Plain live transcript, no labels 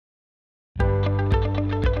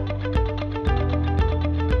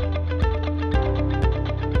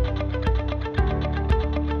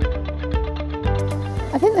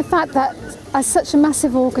think the fact that as such a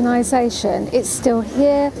massive organisation, it's still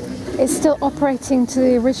here, it's still operating to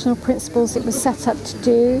the original principles it was set up to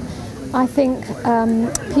do. I think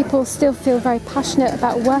people still feel very passionate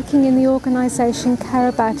about working in the organisation, care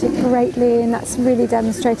about it greatly, and that's really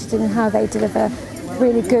demonstrated in how they deliver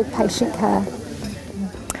really good patient care.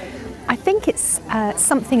 I think it's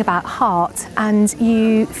something about heart, and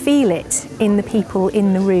you feel it in the people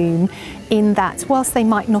in the room, in that whilst they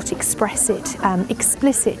might not express it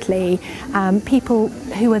explicitly, people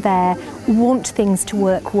who are there want things to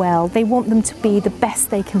work well. They want them to be the best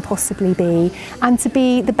they can possibly be, and to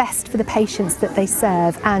be the best for the patients that they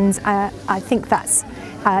serve. And I think that's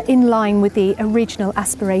in line with the original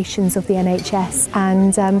aspirations of the NHS,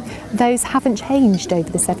 and those haven't changed over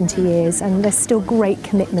the 70 years, and there's still great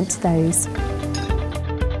commitment to those.